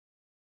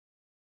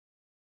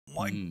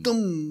म एकदम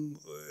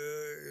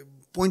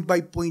point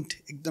by point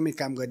एकदमै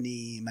काम गर्ने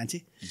मान्छे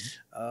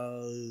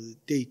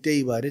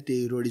त्यही भएर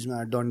त्यही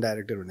रोडिजमा डन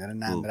डाइरेक्टर भनेर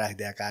नाम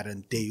राखिदिएको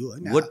कारण त्यही हो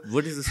हैन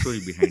What is the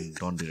story behind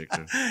Don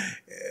Director?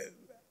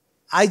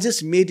 I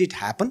just made it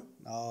happen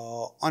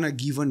on a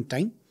given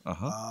time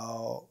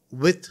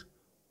with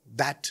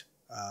that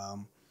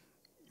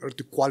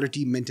त्यो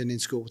क्वालिटी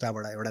मेन्टेनेन्सको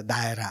उताबाट एउटा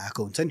दायरा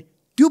आएको हुन्छ नि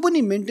त्यो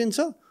पनि मेन्टेन छ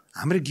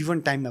हाम्रो गिभन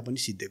टाइममा पनि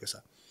सिद्धिएको छ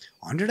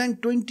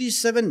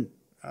 127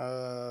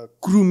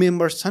 crew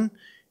members छन्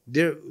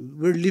they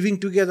were living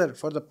together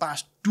for the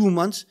past 2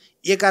 months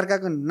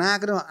एकअर्काको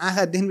नाक र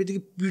आँखा देख्ने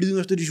बित्तिकै पिडिदिनु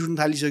जस्तो रिस उठ्न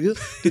थालिसक्यो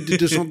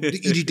त्यो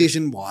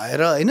इरिटेसन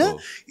भएर हैन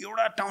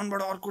एउटा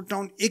टाउनबाट अर्को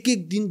टाउन एक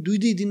दिन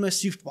दुई दिनमा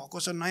शिफ्ट भएको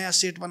छ नयाँ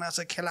सेट बनाएको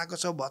छ खेलाएको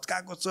छ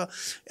भत्काएको छ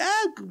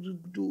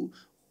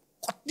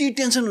कति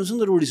टेन्सन हुन्छ नि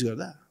त रोडिस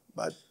गर्दा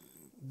but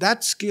that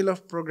scale of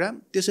programme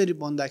त्यसरी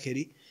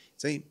बन्दाखेरि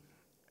चाहिँ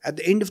at the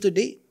and of the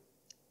day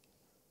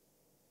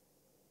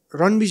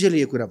रणविजयले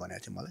यो कुरा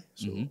भनेको थियो मलाई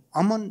so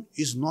Aman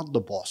is not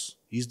the bus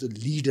he is the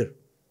leader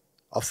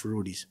of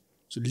Roadies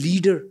so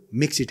leader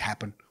makes it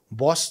happen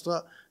बस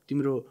त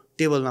तिम्रो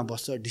टेबलमा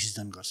बस्छ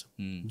डिसिजन गर्छ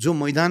जो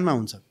मैदानमा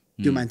हुन्छ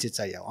त्यो मान्छे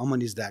चाहियो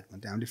अमन इज द्याट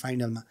भन्थ्यो हामीले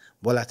फाइनलमा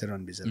बोलाएको थियो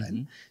रणविजयलाई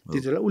होइन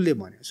त्यति बेला उसले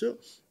भन्यो so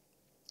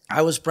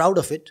I was proud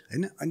of it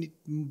होइन अनि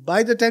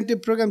बाई द टाइम त्यो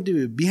प्रोग्राम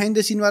त्यो बिहाइन्ड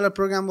द सिनवाला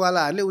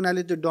प्रोग्रामवालाहरूले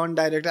उनीहरूले त्यो डन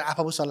डाइरेक्टर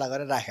आफू सल्लाह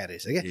गरेर राखेको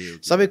रहेछ क्या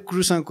सबै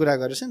क्रुसँग कुरा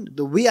गरेछ नि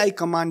the way I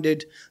कमान्डेड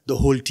the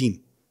whole team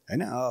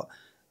होइन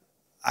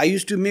I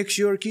use to make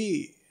sure कि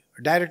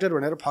डाइरेक्टर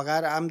भनेर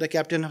फकाएर आम द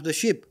क्याप्टेन अफ द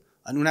सिप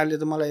अनि उनीहरूले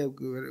त मलाई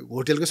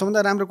होटेलको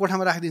सबभन्दा राम्रो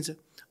कोठामा राखिदिन्छ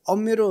अब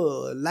मेरो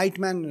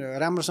लाइटम्यान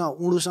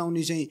राम्रोसँग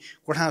उडुसाउनी चाहिँ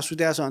कोठामा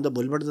सुतेको छ भने त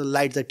भोलिपल्ट त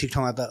लाइट त ठिक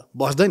ठाउँमा त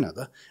बस्दैन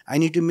त I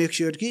need to make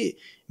sure कि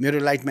मेरो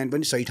लाइटम्यान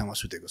पनि सही ठाउँमा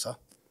सुतेको छ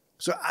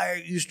so I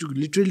use to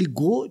literally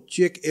go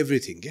check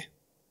everything के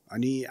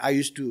अनि आई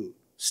युज टु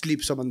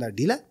स्लिप सबभन्दा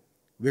ढिला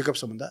वेकअप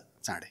सबभन्दा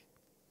चाँडै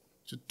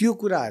सो त्यो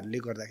कुराहरूले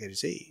गर्दाखेरि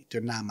चाहिँ त्यो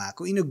नाम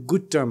आएको इन अ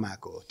गुड टर्म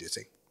आएको हो त्यो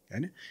चाहिँ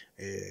हैन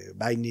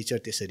बाई नेचर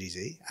त्यसरी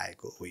चाहिँ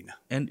आएको होइन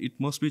and it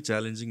must be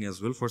challenging as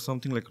well for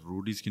something like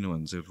Roadies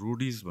किनभने चाहिँ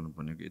रोडिज भन्नु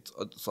भनेको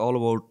इट्स अल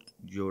अबाउट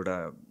यो एउटा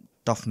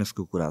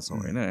टफनेसको कुरा छ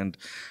होइन एन्ड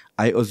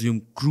आई अज्युम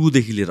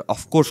क्रुदेखि लिएर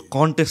अफकोर्स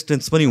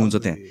कन्टेस्टेन्ट्स पनि हुन्छ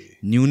त्यहाँ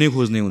न्यु नै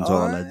खोज्ने हुन्छ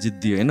होला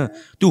जिद्दी होइन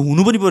त्यो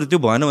हुनु पनि पऱ्यो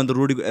त्यो भएन भने त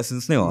रोडीको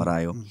एसेन्स नै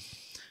हरायो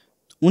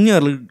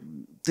उनीहरूले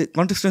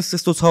कन्टेस्टेन्ट्स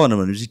त्यस्तो छ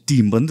भनेपछि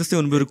टिम पनि त्यस्तै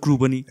हुनु पऱ्यो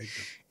क्रु पनि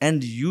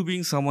and you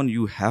being Saman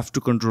you have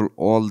to control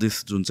all this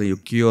जुन चाहिँ यो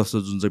केयस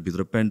जुन चाहिँ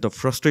भित्र पेन्ट अफ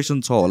फ्रस्ट्रेसन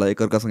छ होला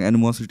एकअर्कासँग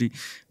एनिमोसिटी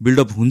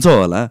बिल्डअप हुन्छ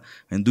होला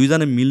होइन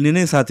दुईजना मिल्ने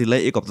नै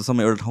साथीलाई एक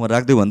हप्तासम्म एउटा ठाउँमा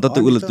राख्दै भने त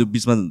त्यो उसलाई त्यो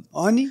बिचमा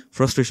अनि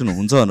फ्रस्ट्रेसन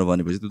हुन्छ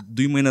भनेपछि त्यो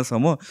 2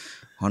 महिनासम्म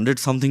 100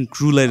 समथिङ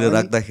क्रुलाई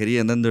राख्दाखेरि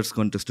एन्ड देन देयर्स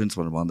कन्टेस्टेन्ट्स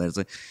भनेर भन्दाखेरि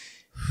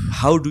चाहिँ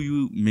how do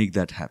you make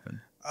that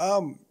happen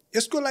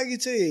यसको लागि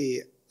चाहिँ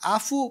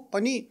आफू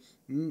पनि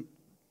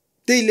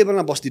त्यही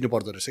लेभलमा बस्दिनु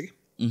पर्दो रहेछ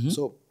कि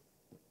so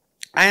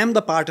I am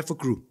the part of a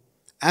crew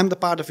I am the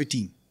part of a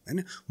team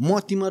होइन म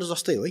तिमीहरू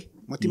जस्तै हो है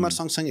म तिमीहरू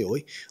सँगसँगै हो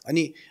है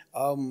अनि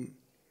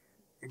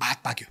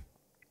भात पाक्यो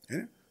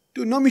होइन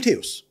त्यो नमिठै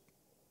होस्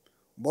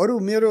बरु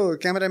मेरो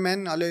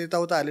क्यामेराम्यान अलि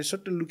यताउताहरूले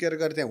सट्ट लुकेर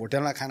गएर त्यहाँ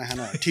होटेलमा खाना खान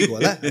ठिक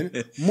होला होइन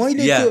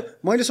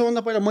मैले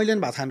सबभन्दा पहिला मैले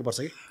पनि भात खानुपर्छ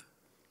कि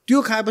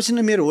त्यो खाएपछि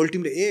नै मेरो होल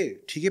टिमले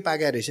ठिकै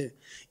पाकेको रहेछ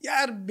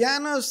यार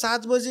बिहान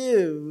 7 बजे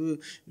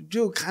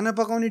त्यो खाना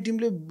पकाउने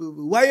टिमले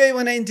वाइवाई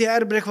बनाइन्थ्यो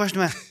यार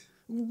ब्रेकफास्टमा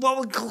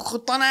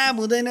तनाव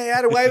हुँदैन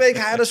यार वाइवाई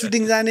खाएर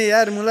सुटिङ जाने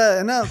यार मलाई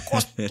होइन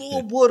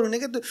कस्तो बोर हुने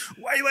क्या त्यो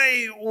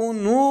वाइवाई ओ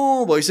नो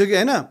भइसक्यो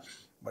होइन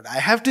but I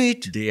have to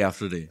it day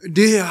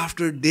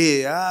after day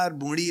यार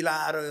भुँडी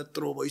लाएर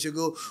यत्रो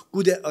भइसक्यो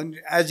कुदे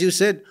एज यु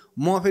सेड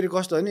म फेरि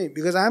कस्तो हो नि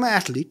बिकज आइ एम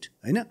एथलिट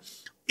होइन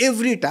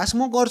एभ्री टास्क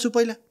म गर्छु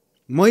पहिला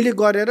मैले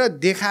गरेर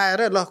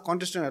देखाएर ल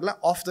कन्टेस्टेन्टहरूलाई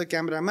अफ द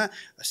क्यामेरामा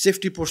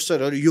सेफ्टी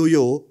पोस्चरहरू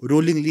यो हो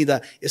रोलिङ लिँदा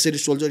यसरी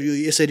सोल्जर यो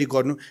यसरी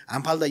गर्नु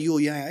हाम फाल्दा यो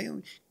यहाँ आयो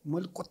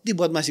मैले कति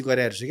बदमासी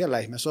गराएको छु क्या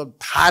लाइफमा सब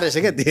थाहा रहेछ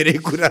क्या धेरै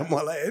कुरा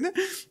मलाई होइन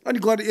अनि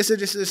गरेर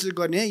यसरी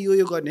गर्ने है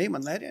यो गर्ने है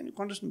भन्दाखेरि अनि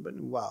कन्टेस्टेन्ट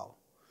पनि वाउ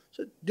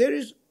सो देयर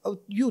इज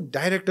अब यो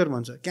डाइरेक्टर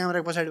भन्छ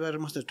क्यामेराको पछाडिबाट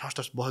मस्त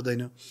ठस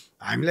बस्दैन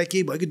हामीलाई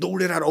केही भयो कि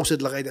दौडेर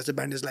औषध लगाइदिएको छ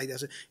ब्यान्डेज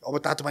लगाइदिएको छ अब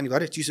तातो पानी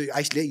गरे चिसो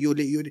आइसले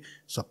योले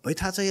सबै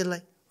थाहा छ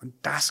यसलाई अनि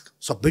टास्क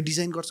सबै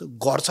डिजाइन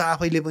गर्छ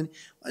आफैले पनि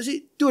अनि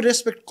त्यो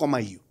रेस्पेक्ट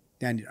कमाइयो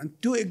त्यहाँनिर अनि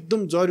त्यो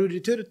एकदम जरुरी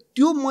थियो र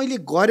त्यो मैले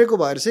गरेको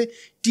भएर चाहिँ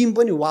टिम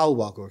पनि वाउ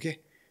भएको के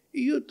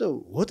यो त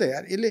हो त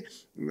यार यसले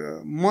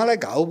मलाई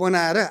घाउ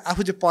बनाएर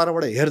आफू चाहिँ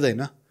परबाट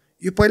हेर्दैन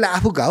यो पहिला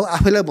आफू घाउ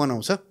आफैलाई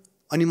बनाउँछ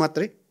अनि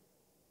मात्रै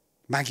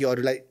बाँकी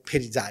अरूलाई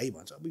फेरि जा है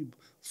भन्छ अब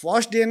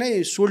फर्स्ट डे नै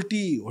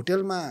सोल्टी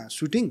होटेलमा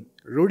सुटिङ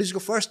रोडिजको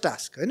फर्स्ट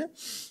टास्क होइन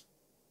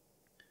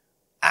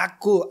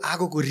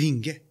आगोको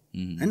रिङ के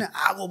होइन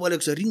आगो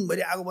बलेको छ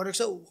रिङभरि आगो बलेको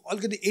छ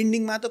अलिकति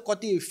एन्डिङमा त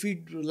कति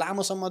फिट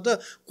लामोसम्म त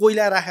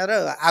कोइला राखेर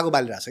आगो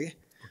बालिरहेको छ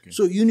क्या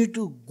so you need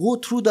to go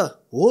through the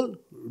whole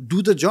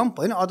do the jump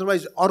होइन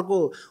अदरवाइज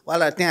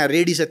अर्कोवाला त्यहाँ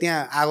रेडी छ त्यहाँ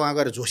आगोमा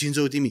गएर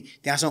झोसिन्छौ तिमी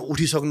त्यहाँसँग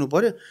उठिसक्नु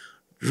पऱ्यो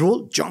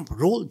रोल जम्प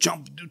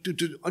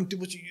त्यो अनि त्यो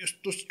पछि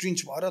यस्तो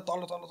स्ट्रिन्च भएर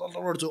तल तल तल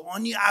बढ्छ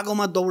अनि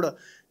आगोमा दौड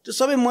त्यो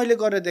सबै मैले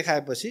गरेर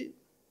देखाएपछि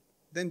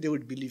देन दे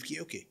वुड बिलिभ कि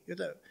ओके यो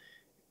त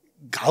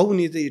घाउ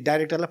हुने त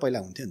डाइरेक्टरलाई पहिला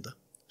हुन्थ्यो नि त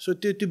सो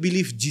त्यो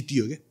बिलिफ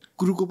जितियो क्या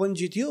क्रुको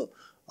पनि जित्यो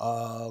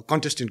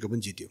कन्टेस्टेन्टको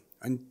पनि जित्यो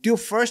अनि त्यो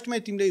फर्स्टमै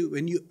तिमीले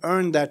when you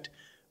earn that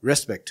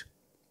respect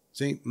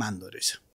चाहिँ मान्दो रहेछ